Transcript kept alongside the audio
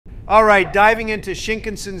All right, diving into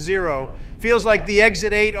Shinkansen 0. Feels like the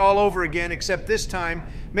exit 8 all over again, except this time,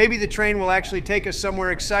 maybe the train will actually take us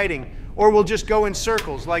somewhere exciting, or we'll just go in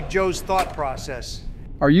circles like Joe's thought process.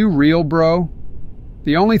 Are you real, bro?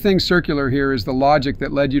 The only thing circular here is the logic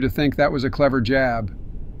that led you to think that was a clever jab.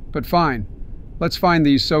 But fine, let's find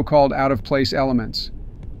these so-called out-of-place elements.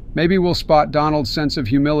 Maybe we'll spot Donald's sense of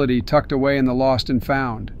humility tucked away in the lost and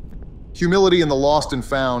found. Humility in the lost and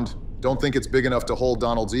found. Don't think it's big enough to hold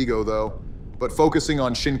Donald's ego, though. But focusing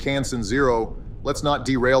on Shinkansen 0, let's not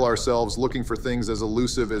derail ourselves looking for things as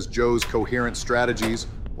elusive as Joe's coherent strategies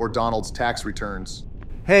or Donald's tax returns.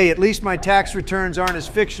 Hey, at least my tax returns aren't as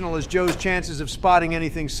fictional as Joe's chances of spotting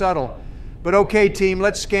anything subtle. But okay, team,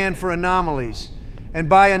 let's scan for anomalies. And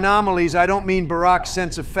by anomalies, I don't mean Barack's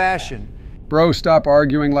sense of fashion. Bro, stop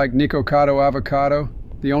arguing like Nicocado Avocado.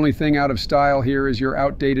 The only thing out of style here is your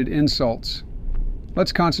outdated insults.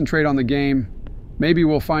 Let's concentrate on the game. Maybe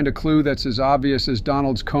we'll find a clue that's as obvious as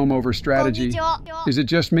Donald's comb-over strategy. Is it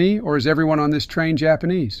just me, or is everyone on this train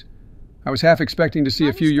Japanese? I was half expecting to see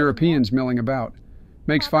a few Europeans milling about.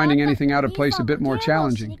 Makes finding anything out of place a bit more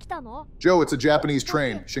challenging. Joe, it's a Japanese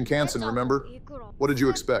train. Shinkansen, remember? What did you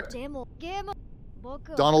expect?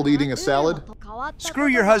 Donald eating a salad? Screw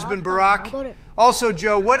your husband, Barack. Also,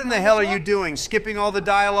 Joe, what in the hell are you doing? Skipping all the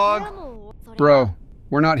dialogue? Bro,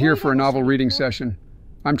 we're not here for a novel reading session.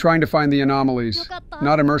 I'm trying to find the anomalies,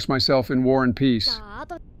 not immerse myself in War and Peace.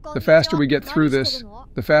 The faster we get through this,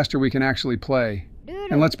 the faster we can actually play.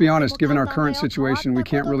 And let's be honest, given our current situation, we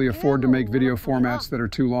can't really afford to make video formats that are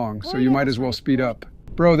too long, so you might as well speed up.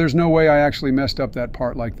 Bro, there's no way I actually messed up that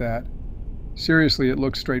part like that. Seriously, it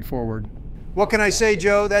looks straightforward. What can I say,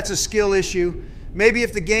 Joe? That's a skill issue. Maybe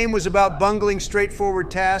if the game was about bungling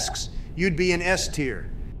straightforward tasks, you'd be in S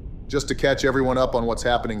tier. Just to catch everyone up on what's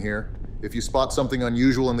happening here, if you spot something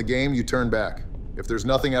unusual in the game, you turn back. If there's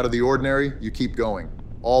nothing out of the ordinary, you keep going.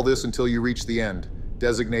 All this until you reach the end,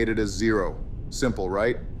 designated as 0. Simple,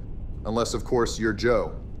 right? Unless, of course, you're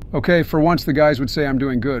Joe. Okay, for once the guys would say I'm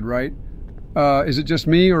doing good, right? Is it just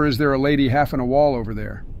me, or is there a lady half in a wall over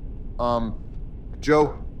there?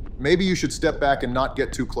 Joe, maybe you should step back and not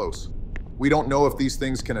get too close. We don't know if these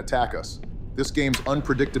things can attack us. This game's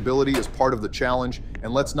unpredictability is part of the challenge,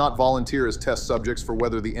 and let's not volunteer as test subjects for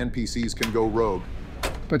whether the NPCs can go rogue.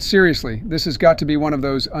 But seriously, this has got to be one of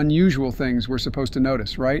those unusual things we're supposed to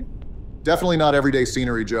notice, right? Definitely not everyday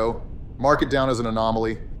scenery, Joe. Mark it down as an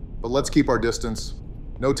anomaly, but let's keep our distance.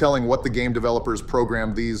 No telling what the game developers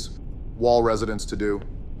programmed these wall residents to do.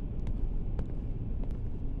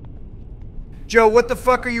 Joe, what the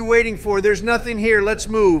fuck are you waiting for? There's nothing here. Let's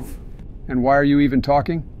move. And why are you even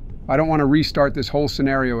talking? I don't want to restart this whole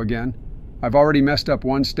scenario again. I've already messed up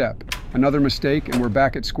one step. Another mistake, and we're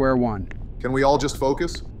back at square one. Can we all just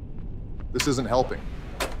focus? This isn't helping.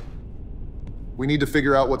 We need to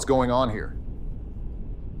figure out what's going on here.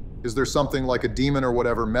 Is there something like a demon or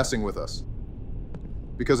whatever messing with us?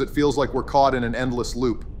 Because it feels like we're caught in an endless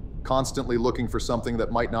loop, constantly looking for something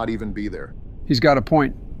that might not even be there. He's got a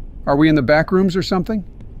point. Are we in the back rooms or something?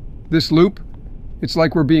 This loop? It's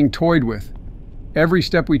like we're being toyed with. Every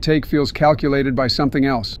step we take feels calculated by something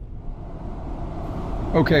else.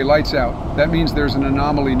 Okay, lights out. That means there's an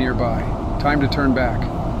anomaly nearby. Time to turn back.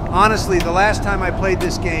 Honestly, the last time I played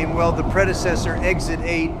this game, well, the predecessor, Exit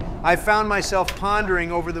 8, I found myself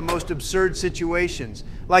pondering over the most absurd situations.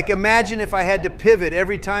 Like, imagine if I had to pivot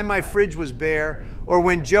every time my fridge was bare, or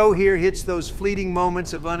when Joe here hits those fleeting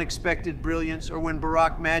moments of unexpected brilliance, or when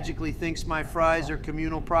Barack magically thinks my fries are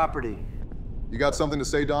communal property. You got something to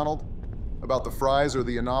say, Donald? About the fries or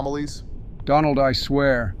the anomalies? Donald, I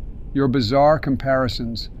swear, your bizarre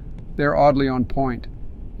comparisons, they're oddly on point.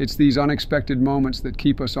 It's these unexpected moments that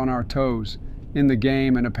keep us on our toes, in the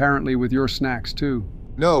game and apparently with your snacks too.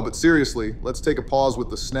 No, but seriously, let's take a pause with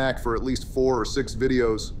the snack for at least 4 or 6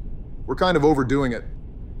 videos. We're kind of overdoing it.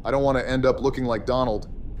 I don't want to end up looking like Donald.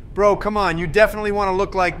 Bro, come on, you definitely want to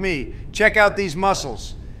look like me. Check out these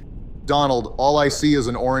muscles. Donald, all I see is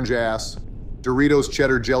an orange ass. Doritos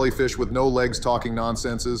cheddar jellyfish with no legs talking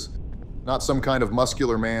nonsenses. Not some kind of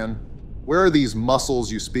muscular man. Where are these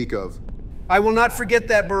muscles you speak of? I will not forget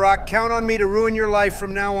that, Barack. Count on me to ruin your life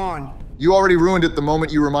from now on. You already ruined it the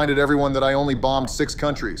moment you reminded everyone that I only bombed 6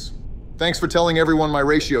 countries. Thanks for telling everyone my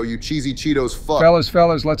ratio, you cheesy Cheetos fuck.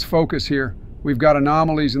 Fellas, let's focus here. We've got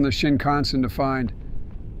anomalies in the Shinkansen to find.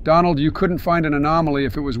 Donald, you couldn't find an anomaly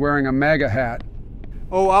if it was wearing a MAGA hat.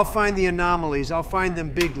 Oh, I'll find the anomalies. I'll find them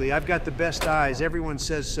bigly. I've got the best eyes. Everyone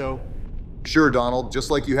says so. Sure, Donald.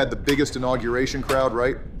 Just like you had the biggest inauguration crowd,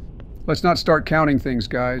 right? Let's not start counting things,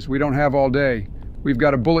 guys. We don't have all day. We've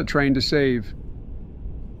got a bullet train to save.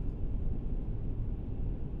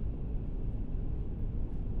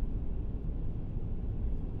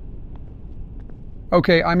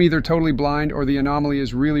 Okay, I'm either totally blind or the anomaly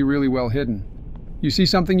is really, really well hidden. You see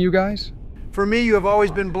something, you guys? For me, you have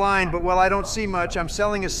always been blind, but while I don't see much, I'm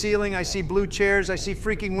selling a ceiling, I see blue chairs, I see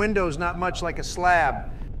freaking windows, not much like a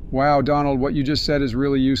slab. Wow, Donald, what you just said is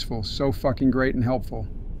really useful. So fucking great and helpful.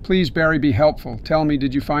 Please, Barry, be helpful. Tell me,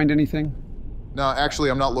 did you find anything? No, actually,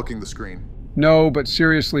 I'm not looking the screen. No, but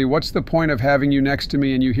seriously, what's the point of having you next to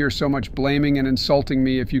me and you hear so much blaming and insulting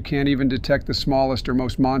me if you can't even detect the smallest or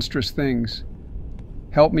most monstrous things?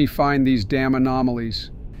 Help me find these damn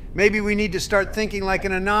anomalies. Maybe we need to start thinking like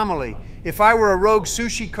an anomaly. If I were a rogue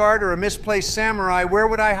sushi cart or a misplaced samurai, where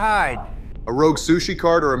would I hide? A rogue sushi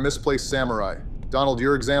cart or a misplaced samurai? Donald,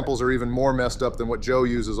 your examples are even more messed up than what Joe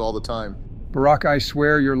uses all the time. Barack, I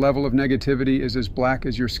swear your level of negativity is as black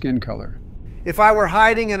as your skin color. If I were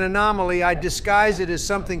hiding an anomaly, I'd disguise it as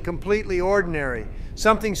something completely ordinary.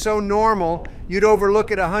 Something so normal, you'd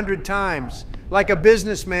overlook it 100 times. Like a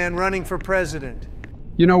businessman running for president.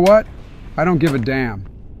 You know what? I don't give a damn.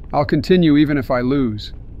 I'll continue even if I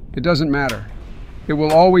lose. It doesn't matter. It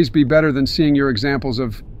will always be better than seeing your examples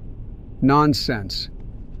of nonsense.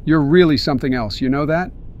 You're really something else, you know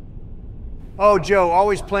that? Oh, Joe,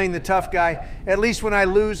 always playing the tough guy. At least when I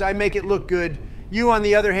lose, I make it look good. You, on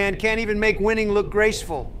the other hand, can't even make winning look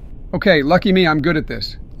graceful. Okay, lucky me, I'm good at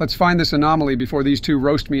this. Let's find this anomaly before these two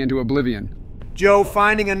roast me into oblivion. Joe,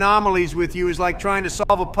 finding anomalies with you is like trying to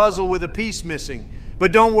solve a puzzle with a piece missing.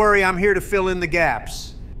 But don't worry, I'm here to fill in the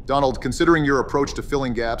gaps. Donald, considering your approach to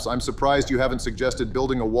filling gaps, I'm surprised you haven't suggested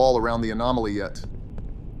building a wall around the anomaly yet.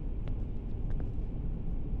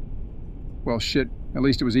 Well, shit, at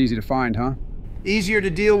least it was easy to find, huh? Easier to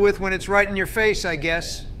deal with when it's right in your face, I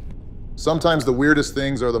guess. Sometimes the weirdest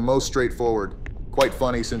things are the most straightforward. Quite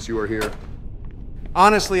funny since you are here.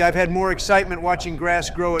 Honestly, I've had more excitement watching grass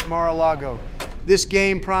grow at Mar-a-Lago. This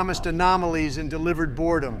game promised anomalies and delivered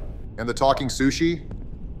boredom. And the talking sushi?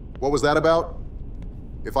 What was that about?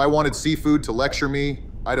 If I wanted seafood to lecture me,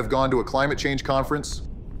 I'd have gone to a climate change conference.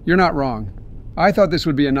 You're not wrong. I thought this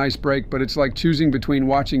would be a nice break, but it's like choosing between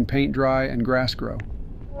watching paint dry and grass grow.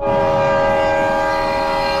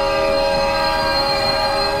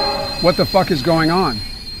 What the fuck is going on?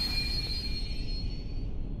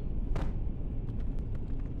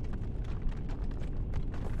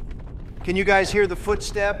 Can you guys hear the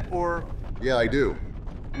footstep, or... Yeah, I do.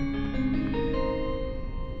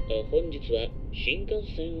 本日は新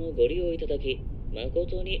幹線をご利用いただき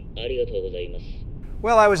誠にありがとうございます。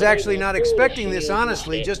 Well, I was actually not expecting this,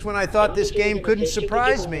 honestly, just when I thought this game couldn't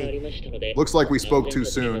surprise me. Looks like we spoke too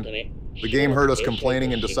soon. The game heard us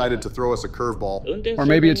complaining and decided to throw us a curveball. Or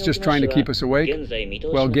maybe it's just trying to keep us awake?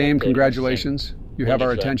 Well, game, congratulations. You have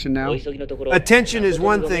our attention now. Attention is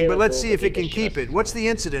one thing, but let's see if it can keep it. What's the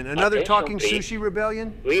incident? Another talking sushi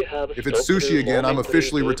rebellion? If it's sushi again, I'm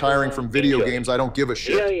officially retiring from video games. I don't give a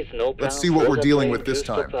shit. Let's see what we're dealing with this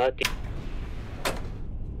time.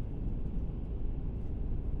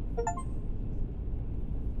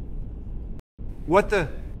 What the...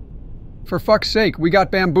 For fuck's sake, we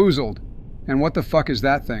got bamboozled. And what the fuck is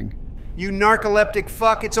that thing? You narcoleptic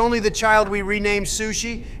fuck, it's only the child we renamed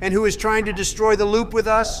Sushi, and who is trying to destroy the loop with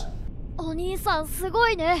us? お兄さんすご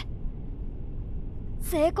いね。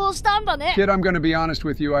成功したんだね。 Kid, I'm gonna be honest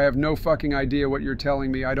with you, I have no fucking idea what you're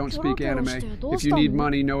telling me. I don't speak anime. If you need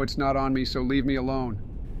money, no, it's not on me, so leave me alone.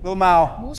 Lil Mao,